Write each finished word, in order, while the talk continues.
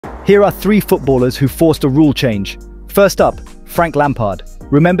Here are three footballers who forced a rule change. First up, Frank Lampard.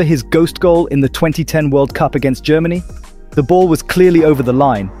 Remember his ghost goal in the 2010 World Cup against Germany? The ball was clearly over the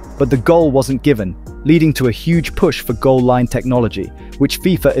line, but the goal wasn't given, leading to a huge push for goal line technology, which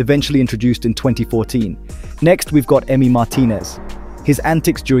FIFA eventually introduced in 2014. Next, we've got Emi Martinez. His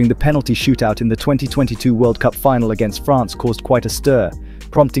antics during the penalty shootout in the 2022 World Cup final against France caused quite a stir,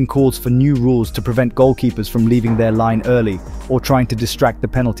 prompting calls for new rules to prevent goalkeepers from leaving their line early or trying to distract the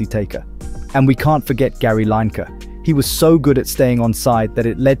penalty taker. And we can't forget Gary Lineker. He was so good at staying onside that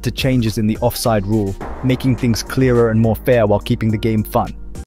it led to changes in the offside rule, making things clearer and more fair while keeping the game fun.